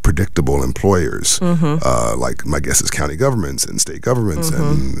you have predictable employers, like my guess is county governments and state governments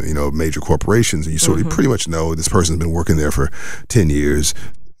and, major corporations, and you sort of pretty much know this person's been working there for 10 years.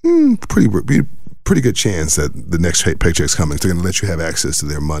 Pretty good chance that the next paycheck's coming. So they're going to let you have access to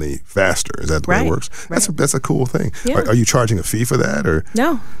their money faster. Is that the way it works? Right. That's a cool thing. Yeah. Are you charging a fee for that, or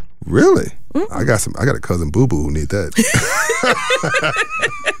no? Really? I got a cousin Boo Boo who need that.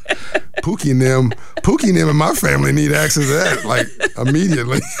 Pookie and them and my family need access to that like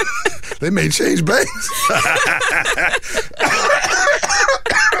immediately. They may change banks.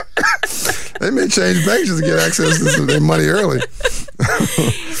 They may change banks just to get access to their money early.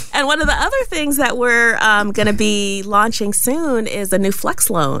 And one of the other things that we're going to be launching soon is a new Flex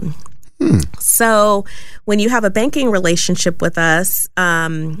loan. So when you have a banking relationship with us,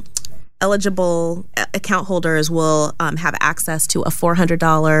 eligible account holders will have access to a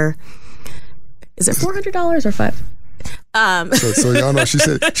 $400 Is it $400 or $500? So y'all know she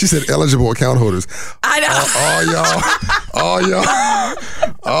said eligible account holders. I know.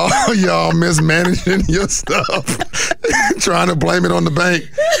 All y'all mismanaging your stuff, trying to blame it on the bank.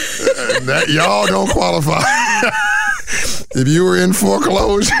 That y'all don't qualify. If you were in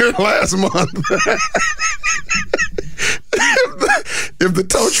foreclosure last month, if the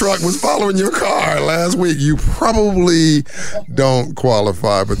tow truck was following your car last week, you probably don't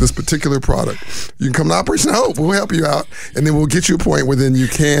qualify. But this particular product, you can come to Operation Hope. We'll help you out, and then we'll get you a point where then you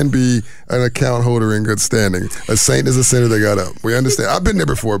can be an account holder in good standing. A saint is a sinner that got up. We understand. I've been there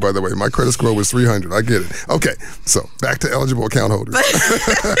before, by the way. My credit score was 300. I get it. Okay, so back to eligible account holders.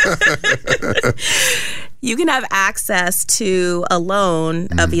 You can have access to a loan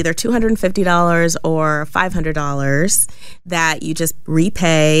of either $250 or $500 that you just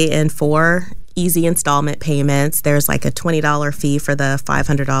repay in 4 easy installment payments. There's like a $20 fee for the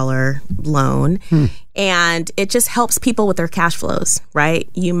 $500 loan. And it just helps people with their cash flows, right?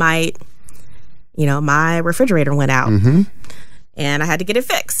 You might, my refrigerator went out. And I had to get it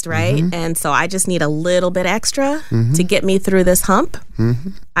fixed, right? And so I just need a little bit extra to get me through this hump.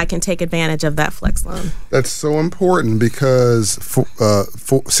 I can take advantage of that flex loan. That's so important because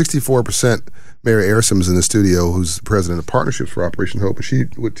 64%, Mary Airsome's in the studio, who's president of partnerships for Operation Hope, and she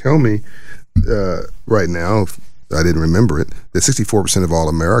would tell me right now, if I didn't remember it, that 64% of all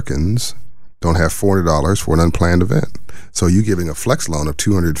Americans don't have $400 for an unplanned event. So you giving a flex loan of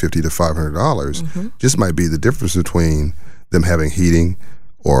 $250 to $500 just might be the difference between them having heating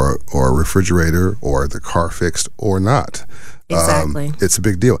or a refrigerator or the car fixed or not. Exactly. It's a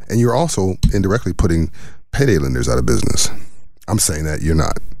big deal. And you're also indirectly putting payday lenders out of business. I'm saying that you're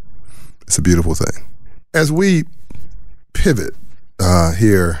not. It's a beautiful thing. As we pivot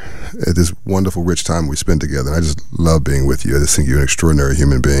here at this wonderful, rich time we spend together, and I just love being with you. I just think you're an extraordinary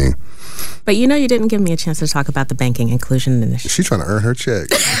human being. But you didn't give me a chance to talk about the banking inclusion initiative. She's trying to earn her check.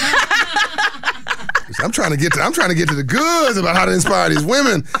 I'm trying to get to the goods about how to inspire these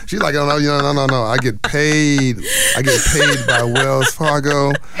women. She's like, no. I get paid by Wells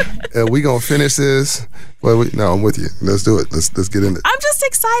Fargo. We gonna finish this. Well, no, I'm with you. Let's do it. Let's get into it. I'm just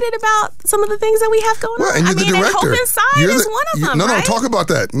excited about some of the things that we have going on. And you're the director. And Hope Inside is one of them. No, talk about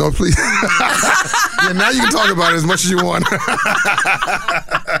that. No, please. Yeah, now you can talk about it as much as you want.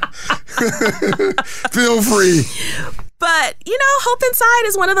 Feel free. But, Hope Inside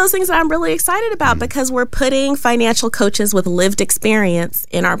is one of those things that I'm really excited about because we're putting financial coaches with lived experience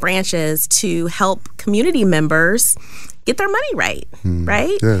in our branches to help community members get their money right,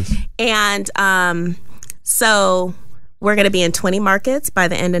 right? Yes. And so we're going to be in 20 markets by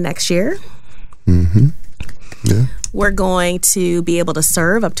the end of next year. Yeah. We're going to be able to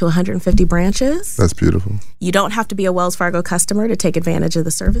serve up to 150 branches. That's beautiful. You don't have to be a Wells Fargo customer to take advantage of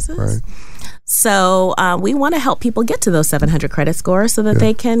the services. Right. So we want to help people get to those 700 credit scores so that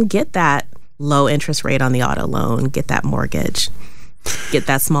they can get that low interest rate on the auto loan, get that mortgage, get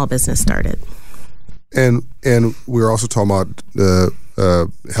that small business started. And we're also talking about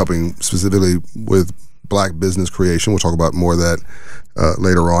helping specifically with Black business creation. We'll talk about more of that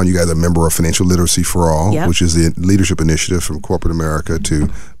later on. You guys are a member of Financial Literacy for All, which is the leadership initiative from corporate America to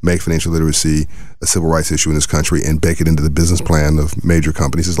make financial literacy a civil rights issue in this country and bake it into the business plan of major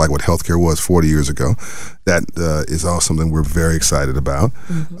companies. It's like what healthcare was 40 years ago. That is all something we're very excited about.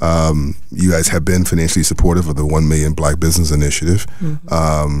 You guys have been financially supportive of the 1 Million Black Business Initiative,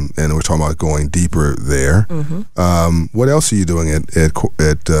 and we're talking about going deeper there. What else are you doing at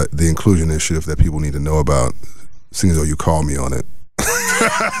the Inclusion Initiative that people need to know about, seeing as though you called me on it?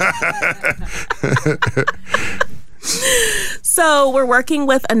 So we're working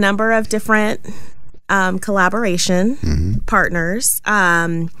with a number of different collaboration partners.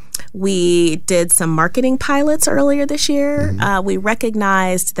 We did some marketing pilots earlier this year. We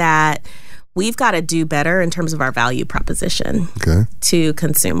recognized that we've got to do better in terms of our value proposition to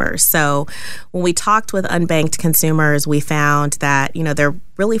consumers. So when we talked with unbanked consumers, we found that, they're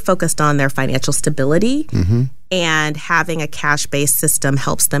really focused on their financial stability, and having a cash-based system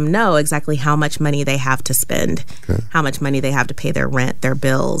helps them know exactly how much money they have to spend, how much money they have to pay their rent, their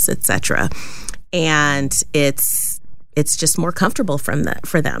bills, etc. And it's just more comfortable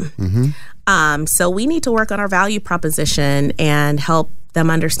for them. So we need to work on our value proposition and help them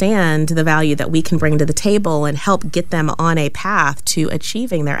understand the value that we can bring to the table and help get them on a path to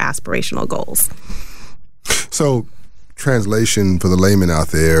achieving their aspirational goals. So translation for the layman out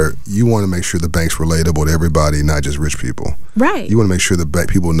there, you want to make sure the bank's relatable to everybody, not just rich people. Right. You want to make sure that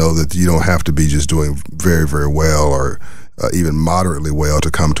people know that you don't have to be just doing very, very well or even moderately well to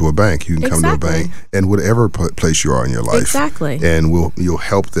come to a bank. You can come to a bank and whatever place you are in your life. Exactly. And you'll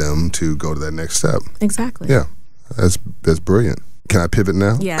help them to go to that next step. Exactly. Yeah. That's brilliant. Can I pivot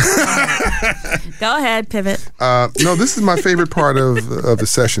now? Yeah. Go ahead, pivot. No, this is my favorite part of the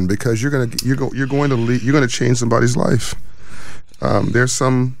session because you're going to change somebody's life. There's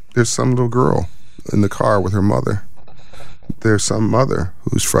some little girl in the car with her mother. There's some mother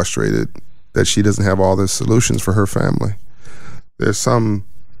who's frustrated that she doesn't have all the solutions for her family. There's some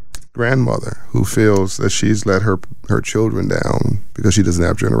grandmother who feels that she's let her children down because she doesn't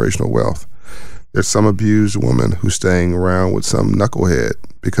have generational wealth. There's some abused woman who's staying around with some knucklehead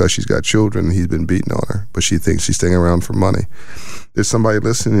because she's got children and he's been beating on her, but she thinks she's staying around for money. There's somebody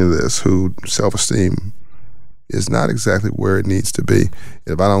listening to this who self-esteem is not exactly where it needs to be.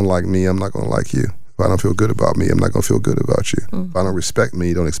 If I don't like me, I'm not going to like you. If I don't feel good about me, I'm not going to feel good about you. If I don't respect me,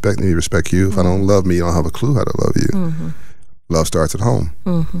 you don't expect me to respect you. If I don't love me, you don't have a clue how to love you. Love starts at home,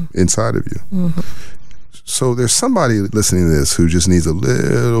 inside of you. So there's somebody listening to this who just needs a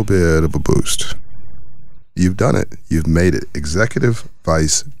little bit of a boost. You've done it. You've made it. Executive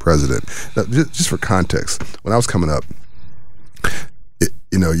Vice President. Now, just for context, when I was coming up,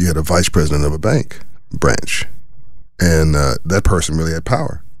 you had a vice president of a bank branch, and that person really had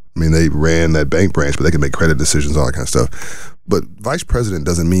power. I mean, they ran that bank branch, but they could make credit decisions, all that kind of stuff. But vice president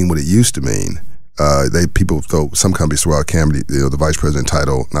doesn't mean what it used to mean. Some companies throw out the vice president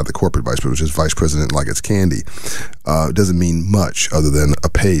title, not the corporate vice president, just vice president like it's candy. It doesn't mean much other than a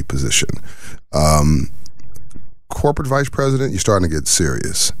paid position. Corporate vice president, you're starting to get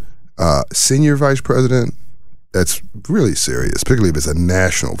serious. Senior vice president, that's really serious, particularly if it's a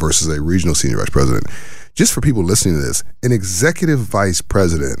national versus a regional senior vice president. Just for people listening to this, an executive vice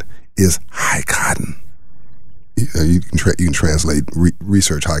president is high cotton. You can translate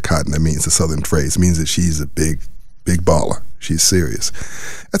research high cotton. That means a southern phrase. It means that she's a big baller. She's serious.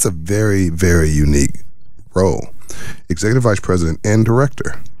 That's a very, very unique role. Executive vice president and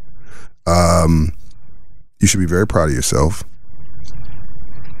director. You should be very proud of yourself.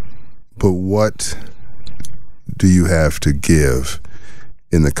 But what do you have to give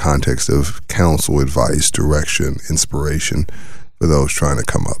in the context of counsel, advice, direction, inspiration for those trying to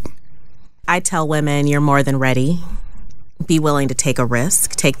come up? I tell women you're more than ready. Be willing to take a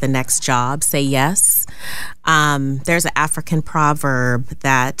risk, take the next job, say yes. There's an African proverb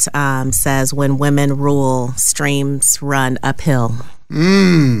that says, when women rule, streams run uphill.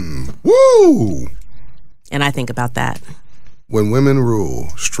 Woo! And I think about that. When women rule,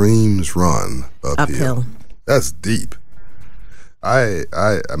 streams run uphill. That's deep. I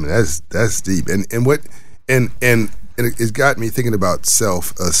mean that's deep. And it's got me thinking about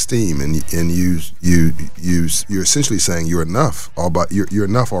self-esteem, and you're essentially saying you're enough. You're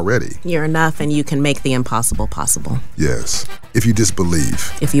enough already. You're enough, and you can make the impossible possible. Yes, if you just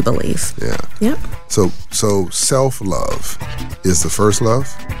believe. If you believe. Yeah. Yep. So self-love is the first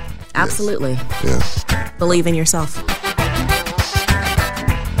love. Absolutely. Yes. Yeah. Believe in yourself.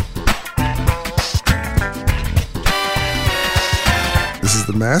 This is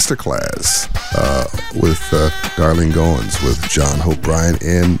the masterclass with Darlene Goins, with John Hope Bryant,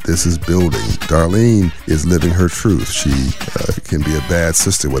 and this is Building. Darlene is living her truth. She can be a bad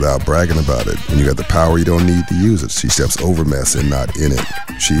sister without bragging about it. When you got the power, you don't need to use it. She steps over mess and not in it.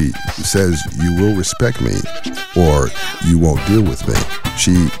 She says, you will respect me or you won't deal with me.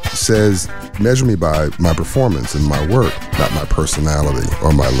 She says, measure me by my performance and my work, not my personality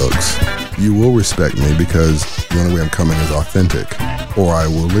or my looks. You will respect me because the only way I'm coming is authentic, or I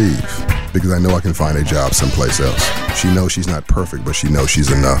will leave because I know I can find a job someplace else. She knows she's not perfect, but she knows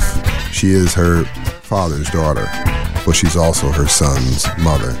she's enough. She is her father's daughter, but she's also her son's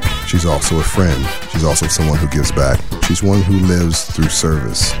mother. She's also a friend. She's also someone who gives back. She's one who lives through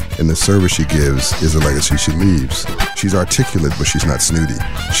service, and the service she gives is a legacy she leaves. She's articulate, but she's not snooty.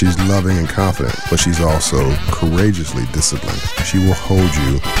 She's loving and confident, but she's also courageously disciplined. She will hold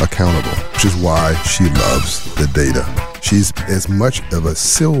you accountable, which is why she loves the data. She's as much of a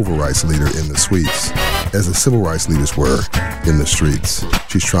civil rights leader in the suites as the civil rights leaders were in the streets.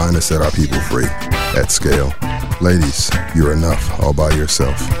 She's trying to set our people free at scale. Ladies, you're enough all by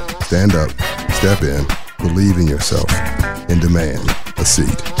yourself. Stand up, step in, believe in yourself, and demand a seat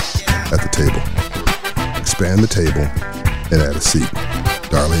at the table. Expand the table and add a seat.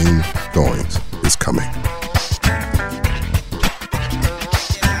 Darlene Goins is coming.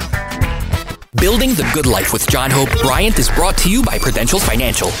 Building the Good Life with John Hope Bryant is brought to you by Prudential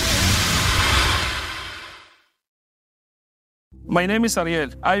Financial. My name is Ariel.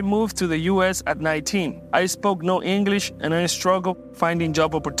 I moved to the U.S. at 19. I spoke no English and I struggled finding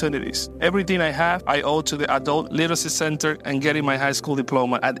job opportunities. Everything I have, I owe to the Adult Literacy Center and getting my high school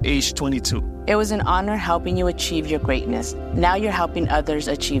diploma at age 22. It was an honor helping you achieve your greatness. Now you're helping others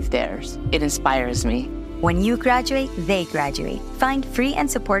achieve theirs. It inspires me. When you graduate, they graduate. Find free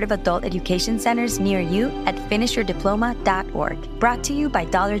and supportive adult education centers near you at finishyourdiploma.org. Brought to you by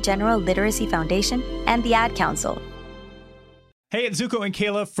Dollar General Literacy Foundation and the Ad Council. Hey, it's Zuko and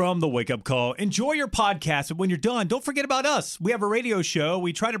Kayla from The Wake Up Call. Enjoy your podcast, but when you're done, don't forget about us. We have a radio show.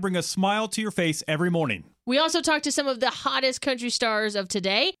 We try to bring a smile to your face every morning. We also talk to some of the hottest country stars of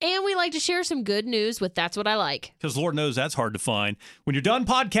today, and we like to share some good news with That's What I Like. Because Lord knows that's hard to find. When you're done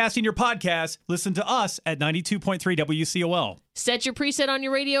podcasting your podcast, listen to us at 92.3 WCOL. Set your preset on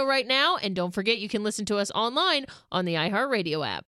your radio right now, and don't forget you can listen to us online on the iHeartRadio app.